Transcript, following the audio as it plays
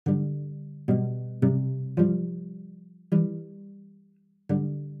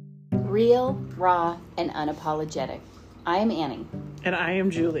real, raw, and unapologetic. I am Annie. And I am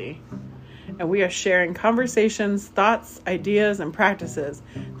Julie. And we are sharing conversations, thoughts, ideas, and practices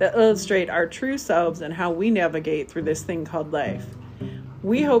that illustrate our true selves and how we navigate through this thing called life.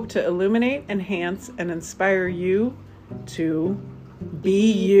 We hope to illuminate, enhance, and inspire you to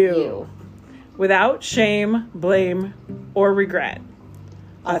be you. Without shame, blame, or regret.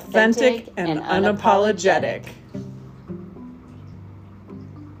 Authentic and unapologetic.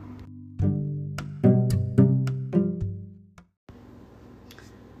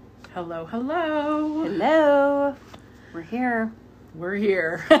 Hello, hello. Hello. We're here. We're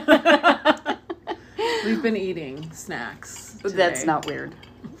here. We've been eating snacks today. That's not weird.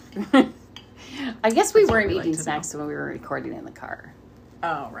 I guess we weren't eating to snacks when we were recording in the car.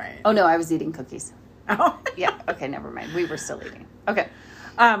 Oh, right. Oh, no, I was eating cookies. Oh. Yeah, okay, never mind. We were still eating. Okay.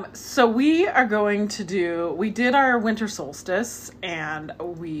 So we are going to we did our winter solstice, and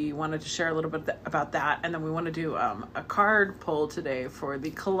we wanted to share a little bit about that. And then we want to do a card pull today for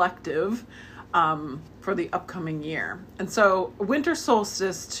the collective for the upcoming year. And so winter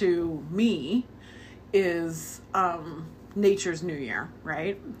solstice to me is nature's new year,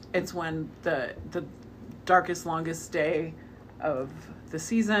 right? It's when the darkest, longest day of the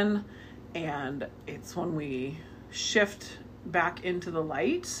season, and it's when we shift back into the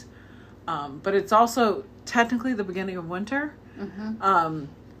light, but it's also technically the beginning of winter,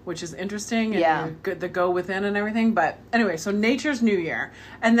 which is interesting, and the go within and everything. But anyway, so nature's new year.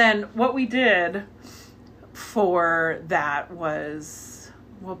 And then what we did for that was,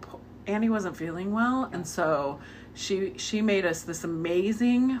 well, Annie wasn't feeling well, and so she made us this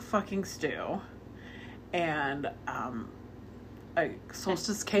amazing fucking stew and a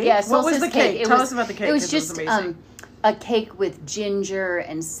solstice cake. Yeah, solstice what was the cake? Tell was, us about the cake. It was just amazing. A cake with ginger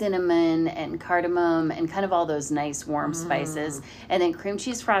and cinnamon and cardamom and kind of all those nice warm spices, and then cream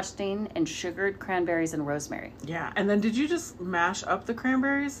cheese frosting and sugared cranberries and rosemary. Yeah, and then did you just mash up the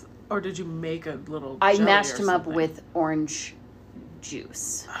cranberries, or did you make a little? I jelly mashed or them something? up with orange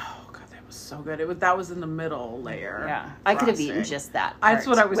juice. Oh god, that was so good. That was in the middle layer. Yeah, I could have eaten just that. That's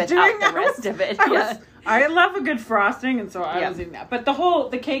what I was without doing. The rest of it. I love a good frosting, and so I was eating that. But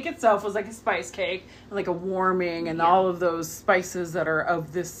the cake itself was like a spice cake, and like a warming, and all of those spices that are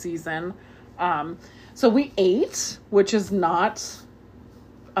of this season. So we ate, which is not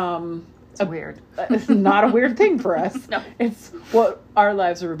weird. Not a weird thing for us. No. It's what our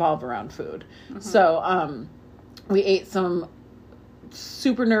lives revolve around food. So we ate some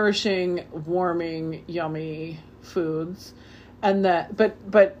super nourishing, warming, yummy foods, and that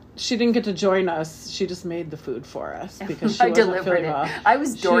but she didn't get to join us. She just made the food for us because she I wasn't delivered feeling it. well. I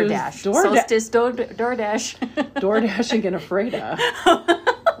was DoorDash. Solstice DoorDash. DoorDashing in a Freda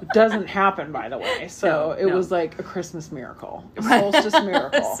doesn't happen, by the way. So it was like a Christmas miracle, a solstice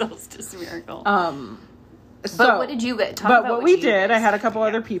miracle, solstice miracle. So, what did you get? But what we did, I had a couple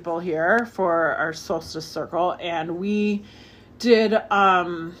other people here for our solstice circle, and we did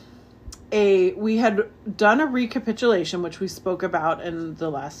we had done a recapitulation, which we spoke about in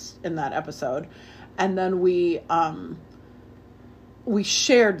that episode, and then we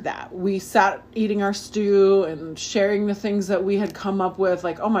shared that. We sat eating our stew and sharing the things that we had come up with,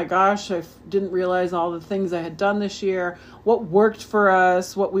 like, oh my gosh, I didn't realize all the things I had done this year, what worked for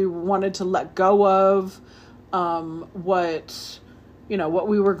us, what we wanted to let go of, what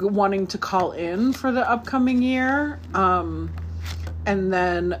we were wanting to call in for the upcoming year. And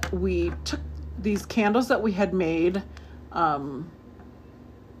then we took these candles that we had made, that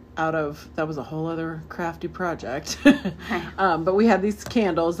was a whole other crafty project. But we had these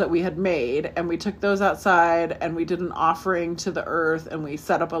candles that we had made, and we took those outside and we did an offering to the earth, and we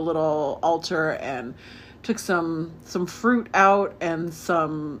set up a little altar and took some fruit out and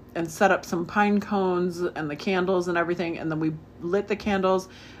set up some pine cones and the candles and everything. And then we lit the candles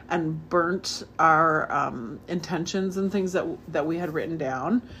and burnt our intentions and things that we had written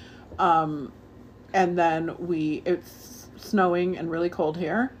down. And then it's snowing and really cold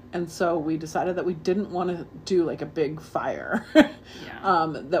here. And so we decided that we didn't want to do like a big fire,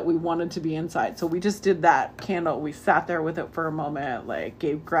 that we wanted to be inside. So we just did that candle. We sat there with it for a moment, like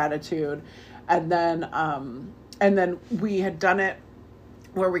gave gratitude. And then we had done it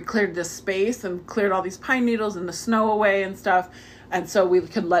where we cleared this space and cleared all these pine needles and the snow away and stuff. And so we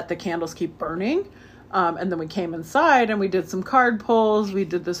could let the candles keep burning. And then we came inside and we did some card pulls. We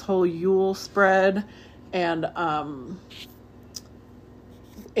did this whole Yule spread, and hold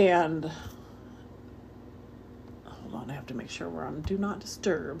on, I have to make sure we're on Do Not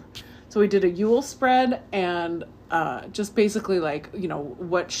Disturb. So we did a Yule spread and just basically like, you know,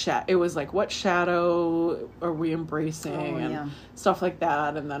 what shadow are we embracing and stuff like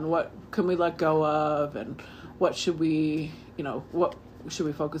that. And then what can we let go of, and what should we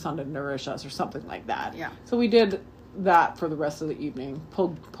focus on to nourish us, or something like that. Yeah. So we did that for the rest of the evening.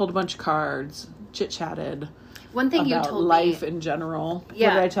 Pulled a bunch of cards, chit-chatted. One thing you told life me, in general. Yeah.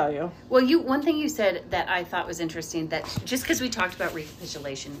 What did I tell you? Well, one thing you said that I thought was interesting, that just because we talked about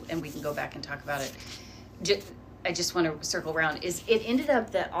recapitulation, and we can go back and talk about it, I just want to circle around, is it ended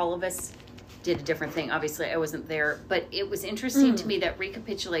up that all of us did a different thing. Obviously, I wasn't there, but it was interesting to me that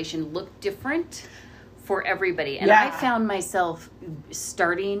recapitulation looked different for everybody. And I found myself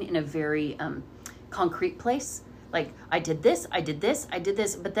starting in a very concrete place. Like, I did this,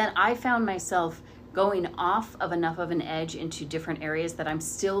 but then I found myself going off of enough of an edge into different areas that I'm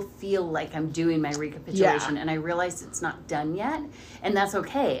still feel like I'm doing my recapitulation, and I realized it's not done yet, and that's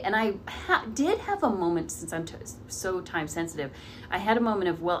okay. And I did have a moment, since I'm so time sensitive, I had a moment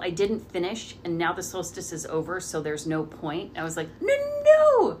of, well, I didn't finish, and now the solstice is over, so there's no point. I was like,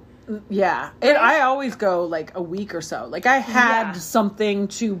 no. Yeah. I always go like a week or so. Like, I had something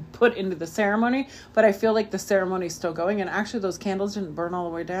to put into the ceremony, but I feel like the ceremony's still going. And actually those candles didn't burn all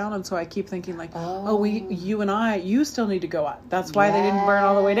the way down. And so I keep thinking like, you still need to go out. That's why they didn't burn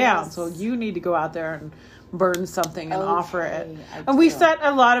all the way down. So you need to go out there and burn something and offer it. And we set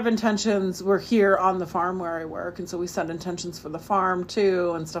a lot of intentions. We're here on the farm where I work. And so we set intentions for the farm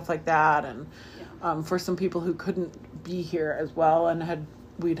too and stuff like that. And for some people who couldn't be here as well and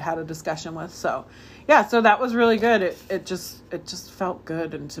we'd had a discussion with. So so that was really good. It just felt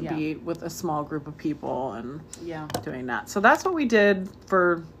good, and to be with a small group of people and doing that. So that's what we did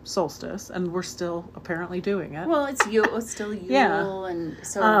for solstice, and we're still apparently doing it. Well, it's still Yule, and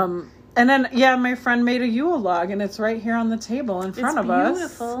so and then my friend made a Yule log, and it's right here on the table in front of us.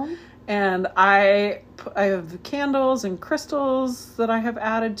 It's beautiful. And I have candles and crystals that I have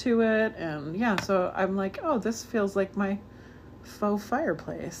added to it, and so I'm like, oh, this feels like my faux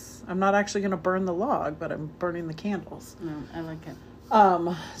fireplace. I'm not actually going to burn the log, but I'm burning the candles. No, I like it.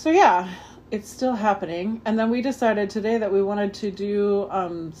 So it's still happening. And then we decided today that we wanted to do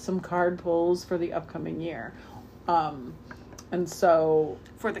some card pulls for the upcoming year. And so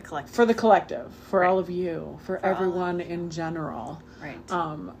for the collective, for all of you, for everyone in general. Right.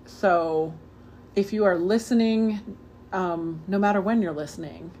 So if you are listening, no matter when you're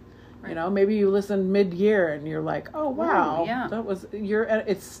listening, you know, maybe you listen mid-year and you're like, oh, wow, that was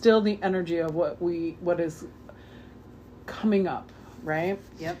it's still the energy of what is coming up, right?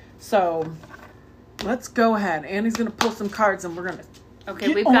 Yep. So let's go ahead. Annie's going to pull some cards and we're going to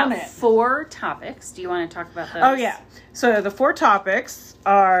we've got 4 topics. Do you want to talk about those? Oh, yeah. So the 4 topics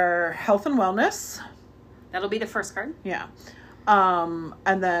are health and wellness. That'll be the first card. Yeah. And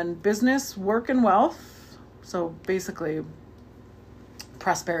then business, work, and wealth. So basically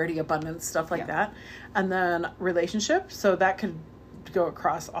prosperity, abundance, stuff like that. And then relationships, so that could go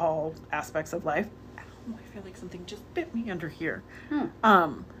across all aspects of life. Ow, I feel like something just bit me under here.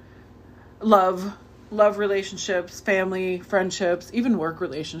 Love relationships, family, friendships, even work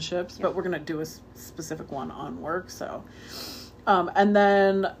relationships, but we're going to do a specific one on work. So and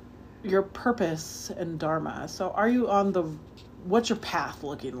then your purpose and dharma. So are you what's your path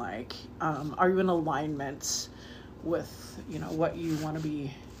looking like? Are you in alignment with what you want to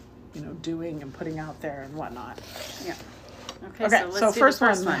be doing and putting out there and whatnot? Okay, so let's do first the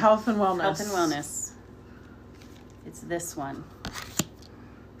first one, health and wellness. It's this one,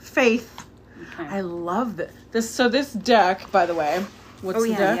 faith. Okay. I love this. So this deck, by the way, what's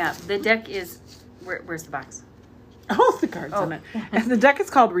the deck? The deck is where's the box? Oh, the cards on it. And the deck is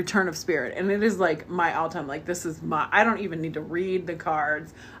called Return of Spirit, and it is like my all-time, like this is I don't even need to read the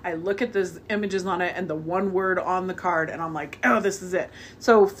cards. I look at those images on it and the one word on the card, and I'm like, oh, this is it.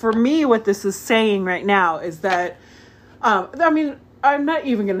 So for me, what this is saying right now is that, I'm not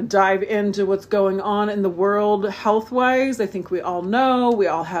even going to dive into what's going on in the world health-wise. I think we all know. We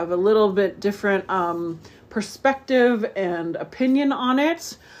all have a little bit different perspective and opinion on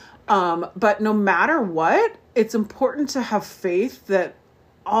it. But no matter what, it's important to have faith that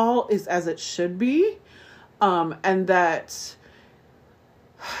all is as it should be. And that,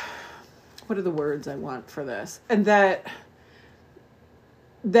 what are the words I want for this? And that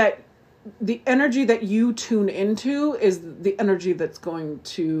the energy that you tune into is the energy that's going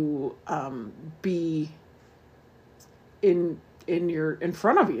to be in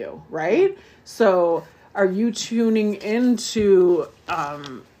front of you, right? So are you tuning into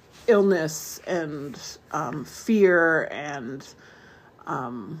illness and fear and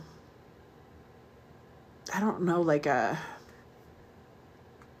I don't know, like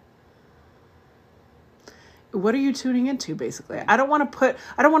what are you tuning into, basically? I don't want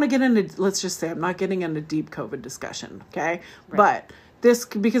to get into, let's just say I'm not getting into deep COVID discussion, okay? Right. But this,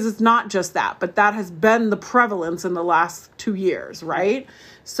 because it's not just that, but that has been the prevalence in the last 2 years, right?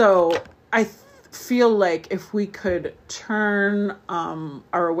 So I feel like if we could turn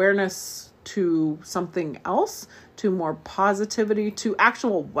our awareness to something else, to more positivity, to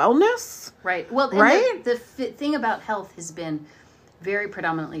actual wellness. Right. Well, right? The thing about health has been very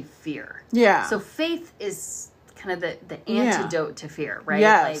predominantly fear. Yeah. So faith is kind of the antidote to fear, right?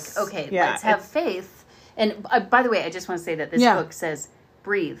 Yes. Like, okay, let's have faith. And by the way, I just want to say that this book says,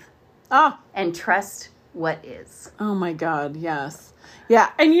 breathe and trust what is. Oh my God, yes.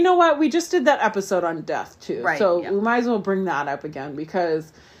 Yeah, and you know what? We just did that episode on death too. Right. So we might as well bring that up again,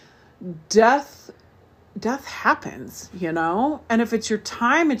 because death happens, you know? And if it's your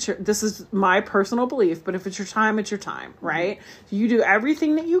time, this is my personal belief, but if it's your time, it's your time, right? Mm-hmm. You do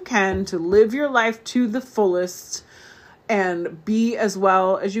everything that you can to live your life to the fullest and be as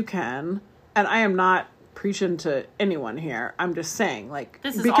well as you can. And I am not preaching to anyone here. I'm just saying, like,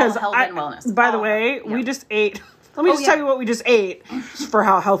 this is because all health and wellness. By the way, we just ate. Let me just tell you what we just ate for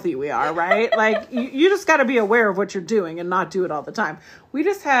how healthy we are, right? Like, you just got to be aware of what you're doing and not do it all the time. We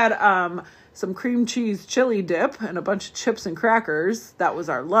just had some cream cheese chili dip and a bunch of chips and crackers. That was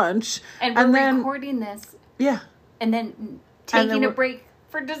our lunch. And we're then recording this. Yeah. And then taking a break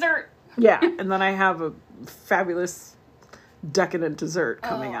for dessert. Yeah. And then I have a fabulous decadent dessert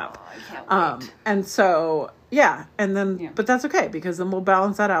coming up. I can't wait. And so, and then, but that's okay, because then we'll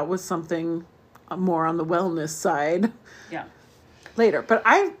balance that out with something more on the wellness side. Yeah. Later. But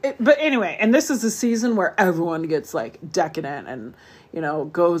anyway, and this is a season where everyone gets like decadent and, you know,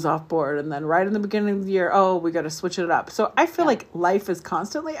 goes off board. And then right in the beginning of the year, we got to switch it up. So I feel like life is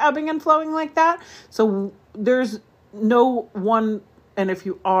constantly ebbing and flowing like that. So there's no one, and if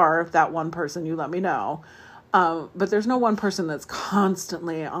you are that one person, you let me know. But there's no one person that's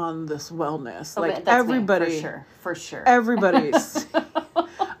constantly on this wellness. Like everybody, me, for sure. Everybody's.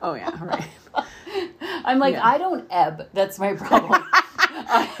 Oh yeah, right. I'm like, I don't ebb. That's my problem.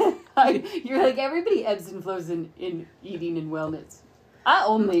 You're like, everybody ebbs and flows in eating and wellness. I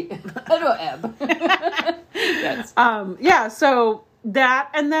don't ebb. Yes. So that,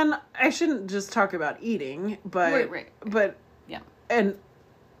 and then I shouldn't just talk about eating, but but and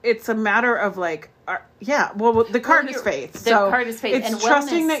it's a matter of like, the card is faith. The card is faith. It's and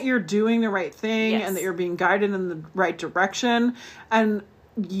trusting wellness, that you're doing the right thing and that you're being guided in the right direction. And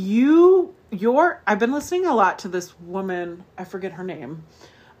I've been listening a lot to this woman, I forget her name,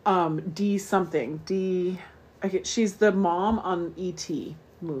 D something. She's the mom on E.T.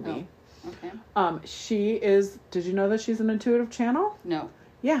 movie. Oh, okay. Did you know that she's an intuitive channel? No.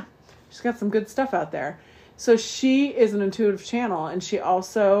 Yeah. She's got some good stuff out there. So she is an intuitive channel, and she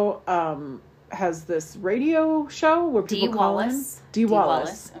also has this radio show where people call in. Dee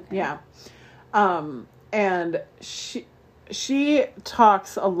Wallace. Okay. Yeah. And she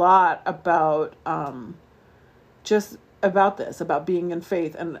talks a lot about just about this, about being in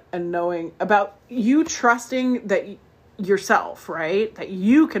faith and knowing about you trusting that yourself, right? That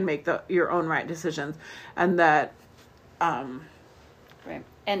you can make your own right decisions, and that right.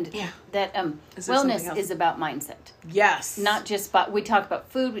 And that wellness is about mindset. Yes. Not just, we talk about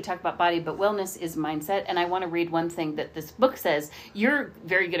food, we talk about body, but wellness is mindset. And I want to read one thing that this book says. You're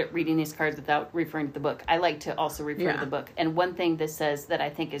very good at reading these cards without referring to the book. I like to also refer to the book. And one thing this says that I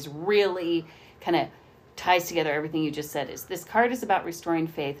think is really kind of ties together everything you just said is this card is about restoring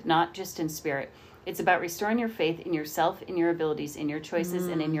faith, not just in spirit. It's about restoring your faith in yourself, in your abilities, in your choices,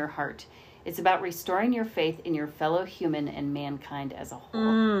 and in your heart. It's about restoring your faith in your fellow human and mankind as a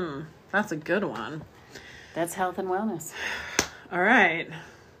whole. That's a good one. That's health and wellness. All right.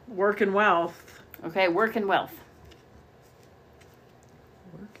 Work and wealth. Okay, work and wealth.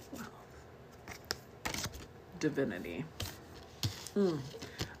 Work and wealth. Divinity.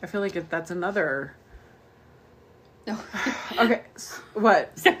 I feel like that's another... Okay.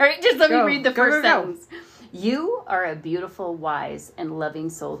 What? Sorry, just let me read the first sentence. You are a beautiful, wise, and loving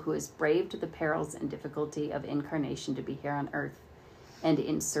soul who has braved the perils and difficulty of incarnation to be here on earth and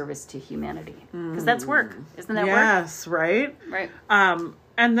in service to humanity. Because that's work. Isn't that work? Yes, right? Right. And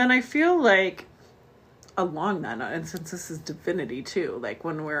then I feel like along that, and since this is divinity too, like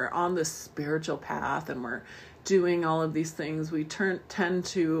when we're on this spiritual path and we're doing all of these things, we tend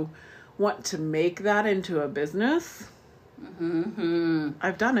to want to make that into a business.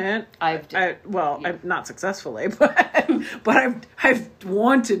 I've done it. I've not successfully, but I've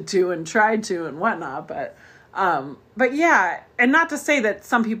wanted to and tried to and whatnot. But yeah, and not to say that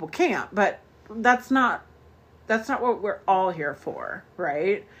some people can't, but that's not what we're all here for,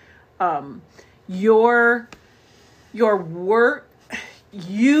 right? Your your work,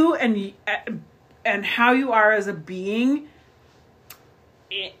 you and how you are as a being,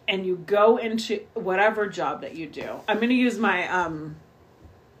 and you go into whatever job that you do. I'm going to use my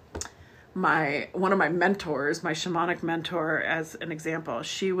one of my mentors, my shamanic mentor, as an example.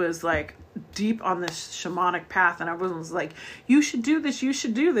 She was like deep on this shamanic path, and everyone was like, you should do this,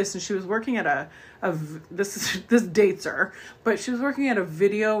 and she was working at this dates her, but she was working at a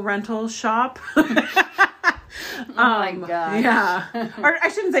video rental shop. Oh my God. Yeah. Or I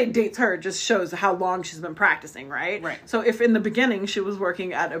shouldn't say dates her, it just shows how long she's been practicing, right? Right. So if in the beginning she was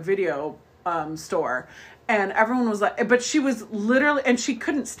working at a video store, and everyone was like, but she was literally, and she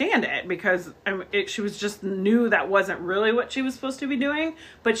couldn't stand it because she was just knew that wasn't really what she was supposed to be doing,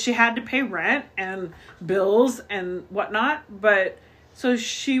 but she had to pay rent and bills and whatnot. But so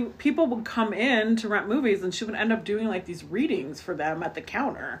people would come in to rent movies, and she would end up doing like these readings for them at the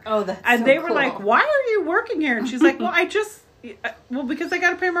counter. Oh, that's and so they were cool. like, why are you working here? And she's like, well, because I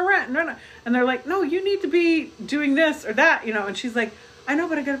got to pay my rent. And they're like, no, you need to be doing this or that, And she's like, I know,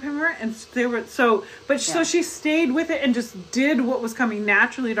 but I got to pay my rent. And so she stayed with it and just did what was coming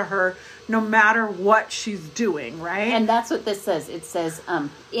naturally to her, no matter what she's doing, right? And that's what this says. It says,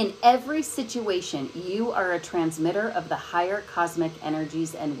 in every situation, you are a transmitter of the higher cosmic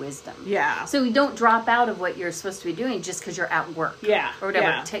energies and wisdom. Yeah. So you don't drop out of what you're supposed to be doing just because you're at work. Yeah. Or whatever.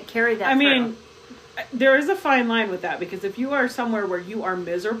 Yeah. Carry that I through. mean, there is a fine line with that, because if you are somewhere where you are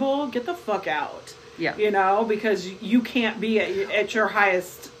miserable, get the fuck out. Yeah. Because you can't be at your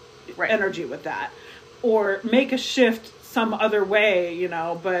highest energy with that. Or make a shift some other way,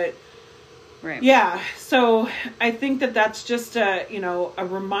 but... Right. Yeah. So I think that's just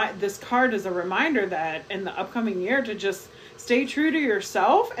this card is a reminder that in the upcoming year to just stay true to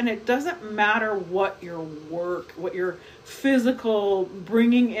yourself. And it doesn't matter what your physical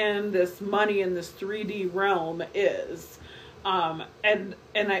bringing in this money in this 3D realm is.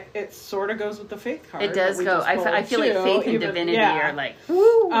 It sort of goes with the faith card. It does go. I feel like faith and divinity are like,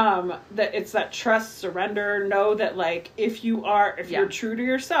 woo. That it's that trust, surrender, know that like if you're true to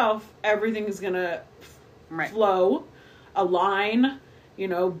yourself, everything is gonna flow, align,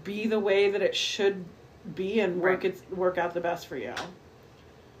 be the way that it should be, and work out the best for you.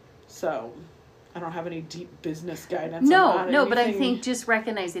 So, I don't have any deep business guidance. No, but I think just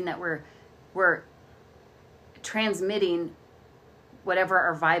recognizing that we're transmitting whatever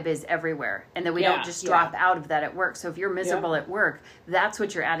our vibe is everywhere, and that we don't just drop out of that at work. So if you're miserable at work, that's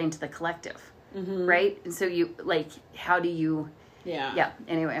what you're adding to the collective, right? And so you how do you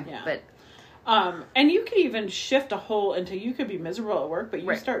anyway, but and you could even shift a whole into, you could be miserable at work, but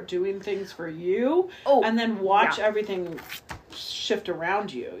you start doing things for you, and then watch everything shift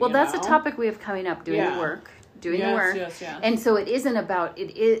around you. Well, that's a topic we have coming up, doing the work. Yes. And so it isn't about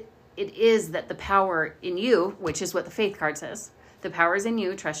it is that the power in you, which is what the faith card says, the power is in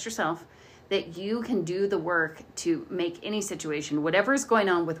you, trust yourself, that you can do the work to make any situation, whatever is going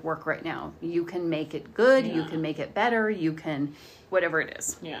on with work right now, you can make it good, you can make it better, you can, whatever it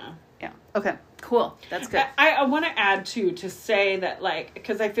is. Yeah. Okay, cool. That's good. I want to add too, to say that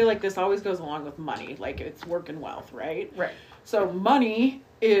because I feel like this always goes along with money, like it's work and wealth, right? Right. So money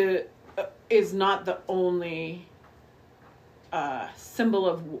is not the only symbol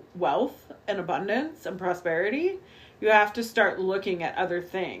of wealth and abundance and prosperity. You have to start looking at other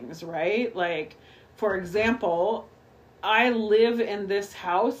things, right? Like, for example, I live in this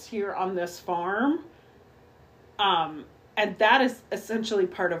house here on this farm, and that is essentially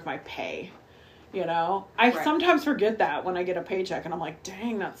part of my pay. I sometimes forget that when I get a paycheck, and I'm like,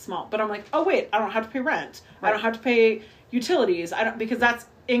 dang, that's small. But I'm like, oh wait, I don't have to pay rent. Right. I don't have to pay utilities. Because that's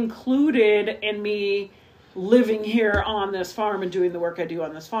included in me living here on this farm and doing the work I do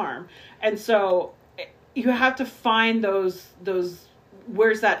on this farm. And so you have to find those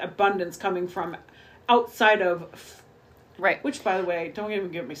where's that abundance coming from outside of which, by the way, don't even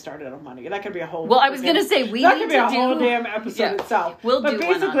get me started on money. That could be a whole I was gonna say that could be a whole damn episode itself. We'll but do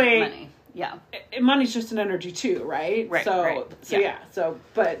basically one on money. Yeah. Money's just an energy too, right? But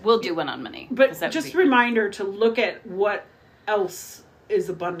we'll do one on money. But just a reminder to look at what else is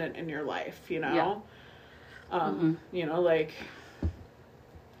abundant in your life, like, I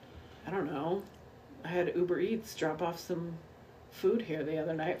don't know. I had Uber Eats drop off some food here the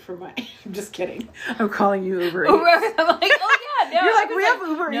other night for my... I'm just kidding. I'm calling you Uber Eats. I'm like, oh yeah. No, you're like, we have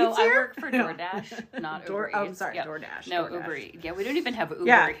Uber Eats here? No, I work for DoorDash, not Uber Eats. I'm sorry, DoorDash. No, DoorDash. Uber Eats. Yeah, we don't even have Uber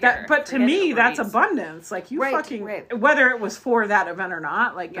here. But to me, that's abundance. Like, you fucking... Whether it was for that event or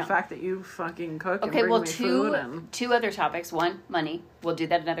not, like, the fact that you fucking cook and bring me food. Two other topics. One, money. We'll do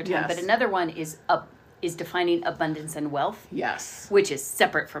that another time. Yes. But another one is is defining abundance and wealth. Yes. Which is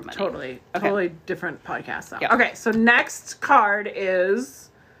separate from money. Totally different podcast though. Yeah. Okay, so next card is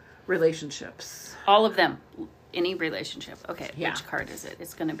relationships. All of them. Any relationship. Okay, Yeah. which card is it?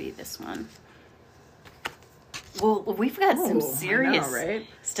 It's going to be this one. Well, we've got some serious right?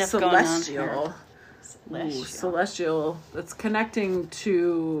 stuff going on here. Celestial. Celestial. Celestial. That's connecting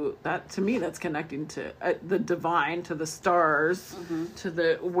to that. To me, that's connecting to the divine, to the stars, to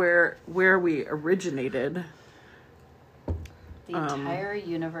the where we originated. The entire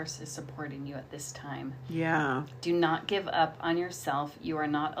universe is supporting you at this time. Yeah. Do not give up on yourself. You are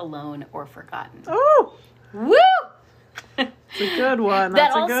not alone or forgotten. Oh, Woo! it's a good one.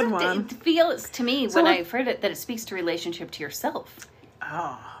 That's a good one. It feels to me So when I've heard it that it speaks to relationship to yourself.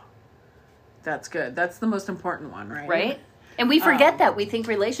 Oh, that's good. That's the most important one, right? Right? And we forget that. We think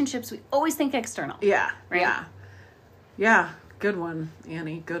relationships, we always think external. Yeah. Right? Yeah. Yeah. Good one,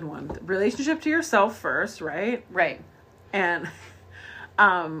 Annie. Good one. Relationship to yourself first, right? Right. And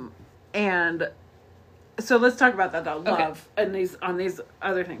so let's talk about that though. Love and on these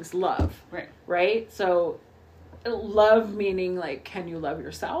other things. Love. Right. Right? So love meaning like, can you love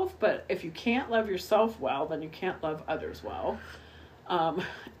yourself? But if you can't love yourself well, then you can't love others well.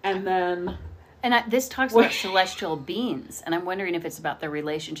 And then... And this talks about celestial beings, and I'm wondering if it's about the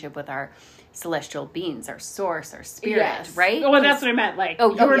relationship with our celestial beings, our source, our spirit, right? Well, that's what I meant. Like,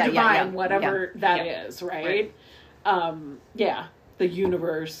 your divine, whatever that is, right? Yeah. The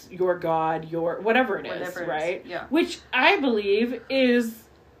universe, your God, your... Whatever it is, right? Yeah. Which I believe is...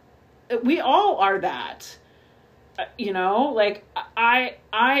 We all are that. You know? Like,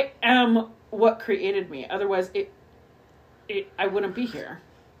 I am what created me. Otherwise, I wouldn't be here.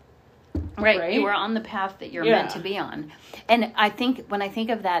 Right. You are on the path that you're meant to be on. And I think when I think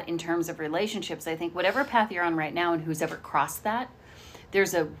of that in terms of relationships, I think whatever path you're on right now and who's ever crossed that,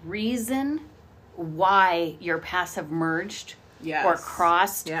 there's a reason why your paths have merged or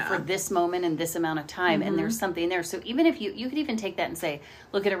crossed for this moment and this amount of time. And there's something there. So even if you could even take that and say,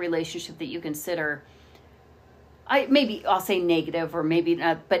 look at a relationship that you consider, I'll say negative or maybe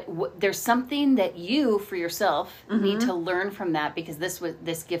not, but there's something that you for yourself need to learn from that, because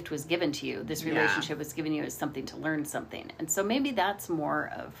this gift was given to you. This relationship was given you as something to learn something. And so maybe that's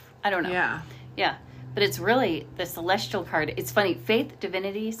more of, I don't know. Yeah. But it's really the celestial card. It's funny. Faith,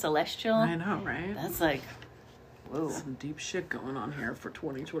 divinity, celestial. I know, right? That's like, whoa. Some deep shit going on here for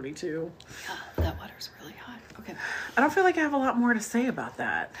 2022. Yeah, that water's really hot. Okay. I don't feel like I have a lot more to say about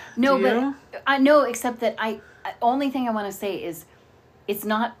that. No, Do you? but I know, except that only thing I want to say is it's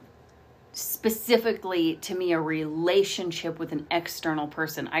not specifically to me a relationship with an external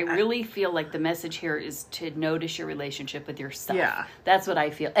person. I really feel like the message here is to notice your relationship with yourself. Yeah. That's what I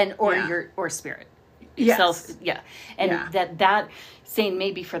feel. And or spirit. Yes. Self, and that saying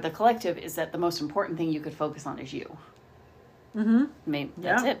maybe for the collective is that the most important thing you could focus on is you. Mm-hmm. Maybe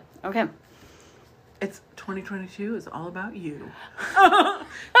that's it. Okay. It's 2022 is all about you.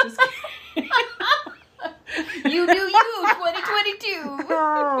 Just kidding. You do you, 2022.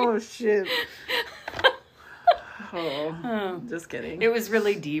 Oh, shit. Oh, just kidding. It was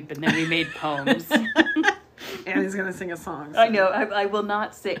really deep, and then we made poems. And he's going to sing a song. So. I know. I will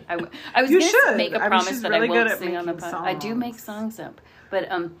not sing. I was going to make a promise that I won't sing on the podcast. I do make songs up.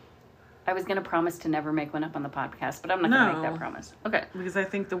 But I was going to promise to never make one up on the podcast, but I'm not going to make that promise. Okay. Because I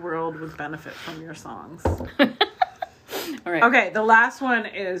think the world would benefit from your songs. All right. Okay, the last one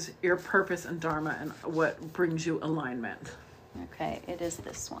is your purpose and dharma and what brings you alignment. Okay, it is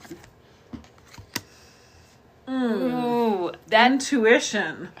this one. Ooh, that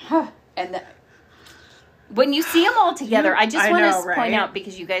intuition. And when you see them all together, I just want to point out,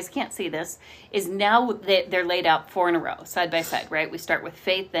 because you guys can't see this, is now they're laid out 4 in a row, side by side, right? We start with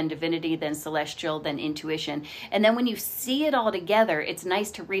faith, then divinity, then celestial, then intuition. And then when you see it all together, it's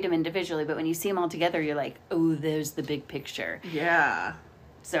nice to read them individually, but when you see them all together, you're like, oh, there's the big picture. Yeah.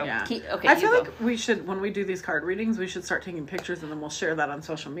 So, okay. I feel like we should, when we do these card readings, we should start taking pictures and then we'll share that on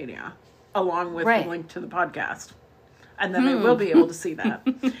social media, along with the link to the podcast. And then they will be able to see that.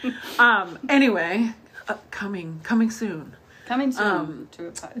 Anyway... coming soon. Coming soon.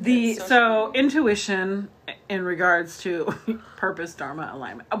 So intuition in regards to purpose, dharma,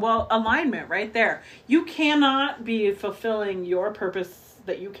 alignment. Well, alignment right there. You cannot be fulfilling your purpose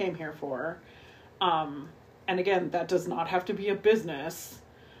that you came here for. And again, that does not have to be a business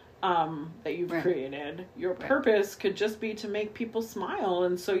that you've created. Your purpose could just be to make people smile.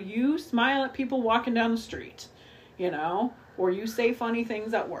 And so you smile at people walking down the street, or you say funny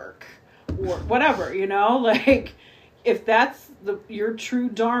things at work. Or whatever, like if that's your true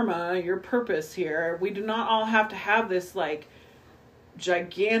dharma, your purpose here, we do not all have to have this like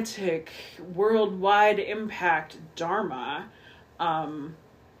gigantic worldwide impact dharma.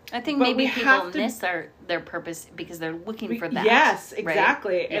 I think but maybe we people have to- miss their purpose because they're looking for that. Yes, right?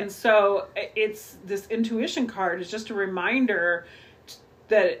 exactly. Yeah. And so it's this intuition card is just a reminder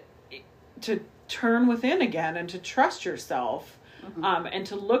that to turn within again and to trust yourself. And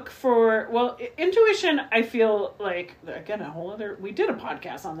to look for, well, intuition, I feel like, again, we did a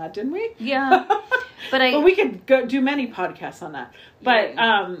podcast on that, didn't we? Yeah. But we could do many podcasts on that. But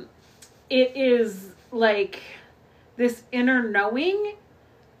it is like this inner knowing,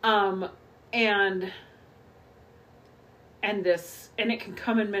 and it can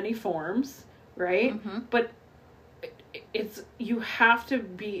come in many forms, right? But you have to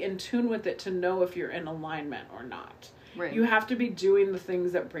be in tune with it to know if you're in alignment or not. Right. You have to be doing the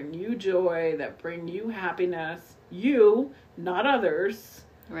things that bring you joy, that bring you happiness. You, not others.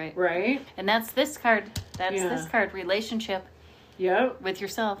 Right. Right? And that's this card. This card. Relationship. Yep. With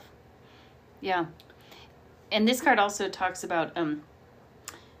yourself. Yeah. And this card also talks about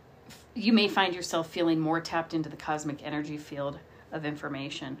you may find yourself feeling more tapped into the cosmic energy field of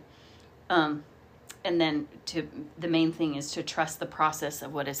information. And then the main thing is to trust the process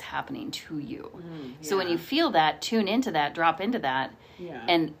of what is happening to you. So when you feel that, tune into that, drop into that,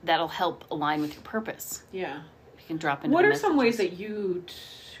 and that'll help align with your purpose. Yeah. You can drop into What the are some messages. ways that you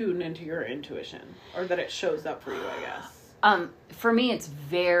tune into your intuition, or that it shows up for you, I guess? For me, it's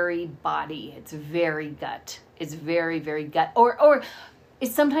very body. It's very gut. It's very, very gut. Or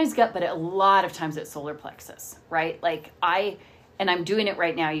it's sometimes gut, but a lot of times it's solar plexus, right? Like and I'm doing it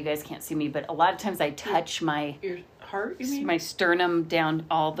right now. You guys can't see me, but a lot of times I touch my heart, you mean? My sternum down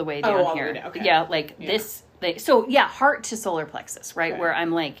all the way down all the here. way down, okay. Yeah, like this. So yeah, heart to solar plexus, right? Okay. Where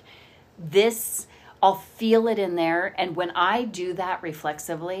I'm like, this, I'll feel it in there. And when I do that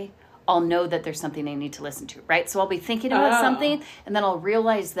reflexively, I'll know that there's something I need to listen to, right? So I'll be thinking about something, and then I'll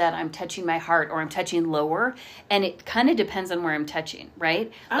realize that I'm touching my heart or I'm touching lower, and it kind of depends on where I'm touching,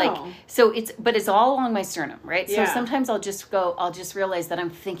 right? Like, so it's all along my sternum, right? So sometimes I'll just realize that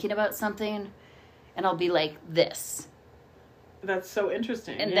I'm thinking about something, and I'll be like this. That's so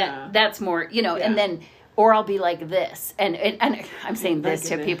interesting. And that's more, and then, or I'll be like this, and I'm saying this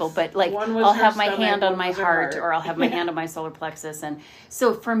to people, but like I'll have my hand on my heart, or I'll have my hand on my solar plexus, and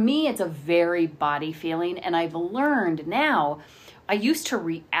so for me, it's a very body feeling, and I've learned now. I used to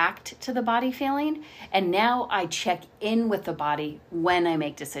react to the body feeling, and now I check in with the body when I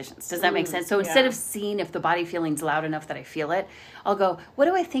make decisions. Does that make sense? So instead of seeing if the body feeling's loud enough that I feel it, I'll go, what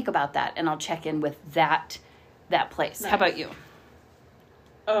do I think about that? And I'll check in with that place. Nice. How about you?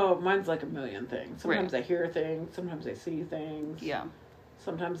 Oh, mine's like a million things. Sometimes I hear things. Sometimes I see things. Yeah.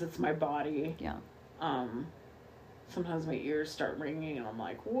 Sometimes it's my body. Yeah. Sometimes my ears start ringing and I'm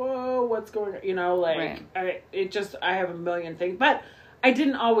like, whoa, what's going on? Like, I have a million things. But I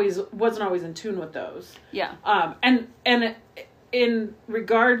wasn't always in tune with those. Yeah. And in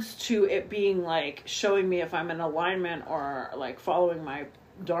regards to it being like showing me if I'm in alignment or like following my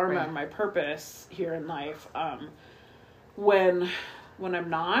dharma and my purpose here in life, when I'm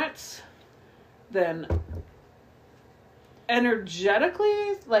not, then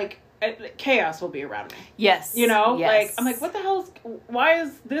energetically, like, chaos will be around me. Yes. Yes. Like, I'm like, what the hell why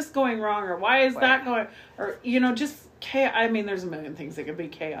is this going wrong? Or why is that going, or, just chaos. I mean, there's a million things that could be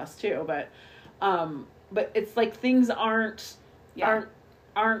chaos too, but it's like things aren't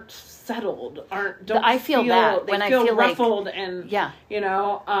settled, I feel that when I feel ruffled like, and,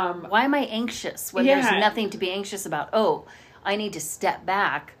 why am I anxious when there's nothing to be anxious about? Oh, I need to step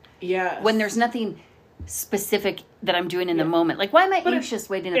back. Yes. When there's nothing specific that I'm doing in the moment. Like, why am I anxious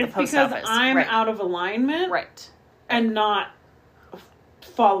waiting at the post office? It's because I'm out of alignment. Right. And not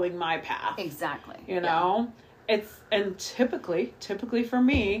following my path. Exactly. And typically for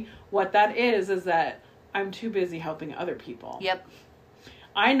me, what that is that I'm too busy helping other people. Yep.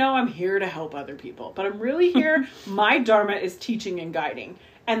 I know I'm here to help other people, but I'm really here. My dharma is teaching and guiding.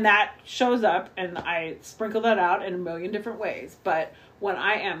 And that shows up, and I sprinkle that out in a million different ways. But when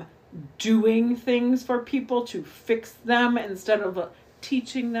I am doing things for people to fix them instead of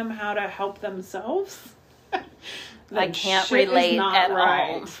teaching them how to help themselves, I can't relate at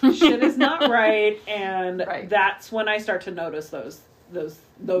all. Shit is not right, and that's when I start to notice those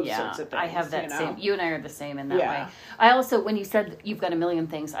sorts of things. I have that same. You and I are the same in that way. I also, when you said you've got a million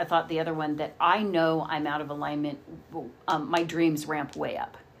things, I thought the other one that I know I'm out of alignment. My dreams ramp way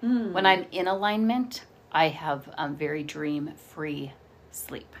up. When I'm in alignment, I have very dream-free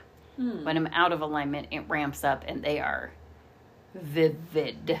sleep. When I'm out of alignment, it ramps up, and they are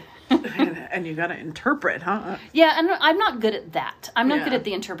vivid. and you got to interpret, huh? Yeah, and I'm not good at that. I'm not Yeah. good at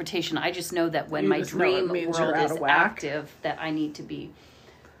the interpretation. I just know that when You my just know it dream means you're world out is of whack. active, that I need to be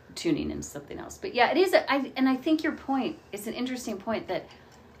tuning into something else. But yeah, it is. I think your point is an interesting point that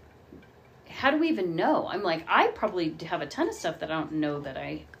how do we even know? I'm like, I probably have a ton of stuff that I don't know that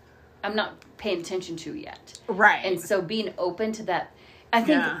I'm not paying attention to yet. Right. And so being open to that, I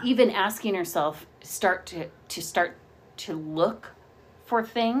think Yeah. even asking yourself, start to look for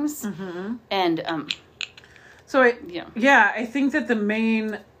things. Mm-hmm. And, So yeah. I think that the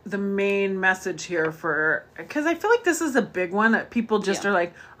main message here because I feel like this is a big one that people just are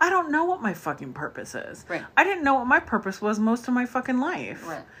like, I don't know what my fucking purpose is. Right. I didn't know what my purpose was most of my fucking life.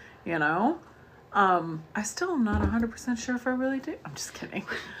 Right. You know? I still am not 100% sure if I really do. I'm just kidding.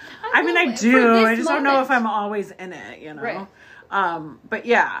 I mean, I do. I just don't know if I'm always in it, you know? Right. But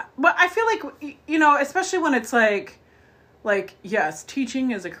yeah. But I feel like, especially when it's like, yes, teaching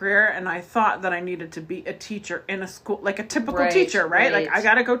is a career, and I thought that I needed to be a teacher in a school, like a typical teacher, right? Like, I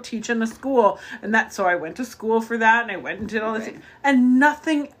gotta go teach in the school, and so I went to school for that, and I went and did all this, and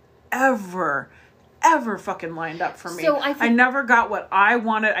nothing ever fucking lined up for me. So I never got what I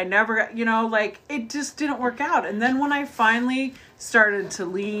wanted. I never got, it just didn't work out. And then when I finally started to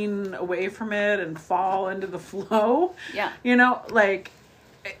lean away from it and fall into the flow,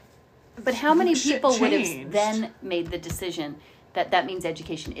 But how many people would have changed. then made the decision that means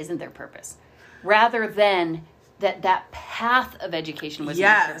education isn't their purpose, rather than that path of education was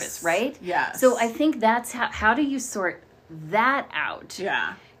their purpose, right? Yes. So I think that's how do you sort that out?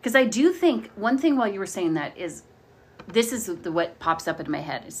 Yeah. Because I do think one thing while you were saying that is, this is what pops up into my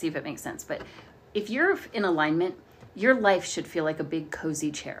head. See if it makes sense. But if you're in alignment, your life should feel like a big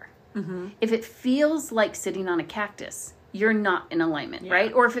cozy chair. Mm-hmm. If it feels like sitting on a cactus, you're not in alignment,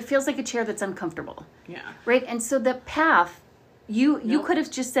 right? Or if it feels like a chair that's uncomfortable. Yeah. Right? And so the path, you could have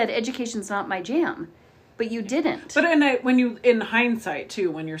just said education's not my jam, but you didn't. But in hindsight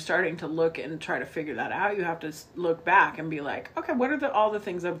too, when you're starting to look and try to figure that out, you have to look back and be like, okay, what are all the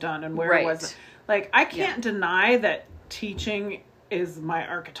things I've done, and where was it? Like, I can't deny that teaching is my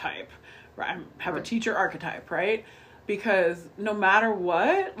archetype. Right? I have a teacher archetype, right? Because no matter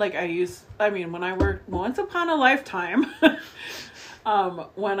what, when I worked once upon a lifetime,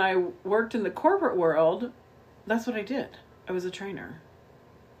 when I worked in the corporate world, that's what I did. I was a trainer.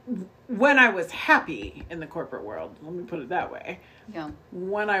 When I was happy in the corporate world, let me put it that way. Yeah.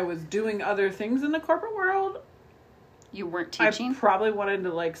 When I was doing other things in the corporate world, you weren't teaching? I probably wanted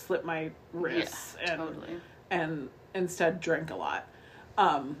to slit my wrists totally. and instead drank a lot.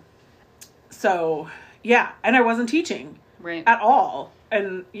 So yeah, and I wasn't teaching at all.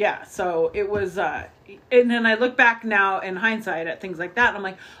 And yeah, so it was, and then I look back now in hindsight at things like that, and I'm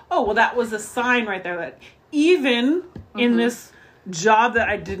like, oh, well, that was a sign right there that even in this job that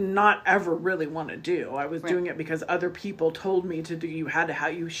I did not ever really want to do, I was doing it because other people told me to do,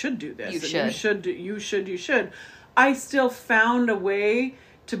 you should do this. You should. I still found a way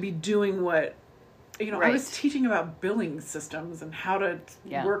to be doing what, I was teaching about billing systems and how to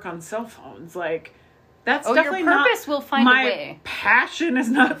work on cell phones. Like, that's definitely your purpose will find a way. My passion is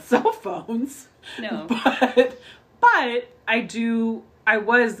not cell phones. No. But I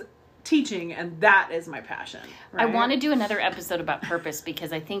was teaching, and that is my passion. Right? I want to do another episode about purpose,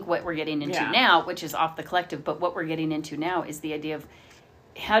 because I think what we're getting into now, which is off the collective, but what we're getting into now is the idea of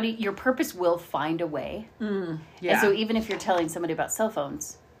your purpose will find a way. And so even if you're telling somebody about cell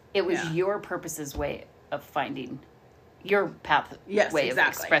phones, it was your purpose's way of finding your path way of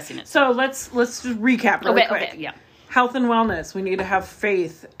expressing it. So let's just recap really quick. Okay, yeah. Health and wellness. We need to have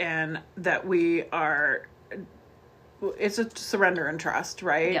faith in that we are. It's a surrender and trust,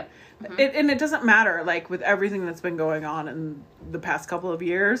 right? Yep. Mm-hmm. And it doesn't matter, with everything that's been going on in the past couple of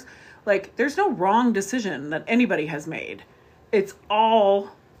years, there's no wrong decision that anybody has made. It's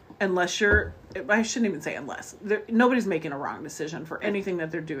all, I shouldn't even say unless. Nobody's making a wrong decision for anything that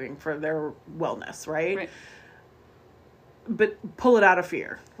they're doing for their wellness, right? But pull it out of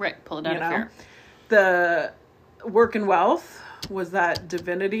fear. Right, pull it out of fear. The work and wealth was that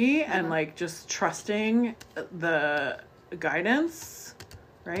divinity and just trusting the guidance,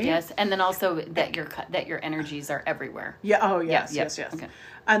 right? Yes, and then also that your energies are everywhere. Yeah. Oh, yes, yes. Okay.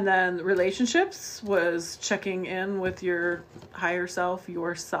 And then relationships was checking in with your higher self,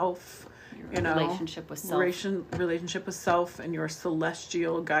 yourself. Relationship with self. Relationship with self and your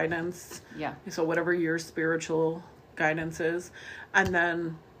celestial guidance. Yeah. So whatever your spiritual guidance is. And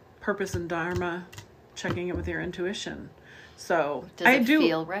then purpose and dharma, checking in with your intuition. So Does it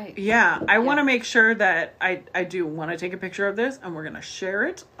feel right? Yeah. I want to make sure that I do want to take a picture of this, and we're going to share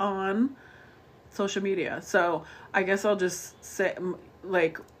it on social media. So I guess I'll just say,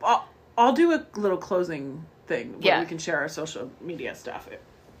 like, I'll do a little closing thing where we can share our social media stuff.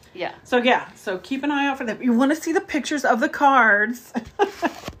 Yeah. So keep an eye out for them. You want to see the pictures of the cards,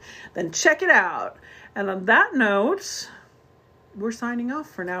 then check it out. And on that note, we're signing off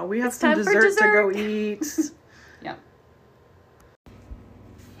for now. We have some dessert to go eat. Yeah.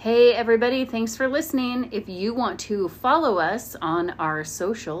 Hey, everybody. Thanks for listening. If you want to follow us on our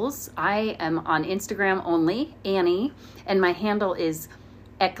socials, I am on Instagram only, Annie, and my handle is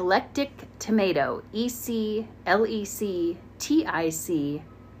Eclectic Tomato, ECLECTIC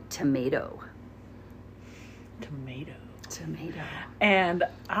Tomato. Tomato. And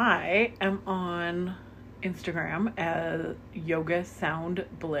I am on Instagram as Yoga Sound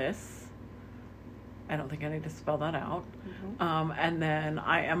Bliss. I don't think I need to spell that out. Mm-hmm. And then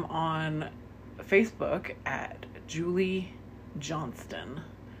I am on Facebook at Julie Johnston.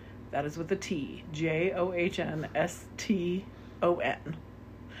 That is with a T. JOHNSTON.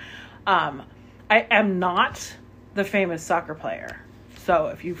 I am not the famous soccer player. So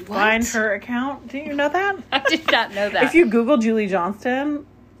if you find her account, do you know that? I did not know that. If you Google Julie Johnston,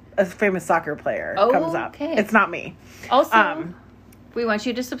 a famous soccer player comes up. Okay. It's not me. Also, we want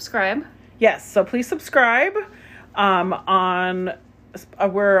you to subscribe. Yes, so please subscribe. We're on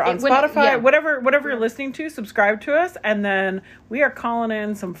Spotify, whatever you're listening to, subscribe to us, and then we are calling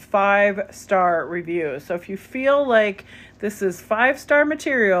in some 5-star reviews. So if you feel like this is 5-star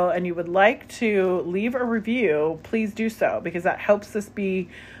material and you would like to leave a review, please do so, because that helps this be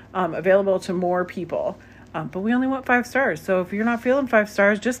available to more people. But we only want 5 stars. So if you're not feeling 5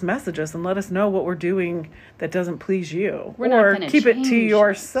 stars, just message us and let us know what we're doing that doesn't please you. We're not gonna keep it to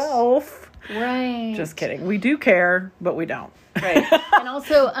yourself. Right. Just kidding. We do care, but we don't. Right. And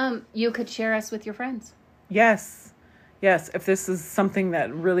also, you could share us with your friends. Yes. If this is something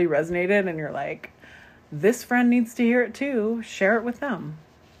that really resonated and you're like, this friend needs to hear it too, share it with them.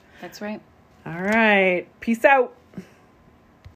 That's right. All right. Peace out.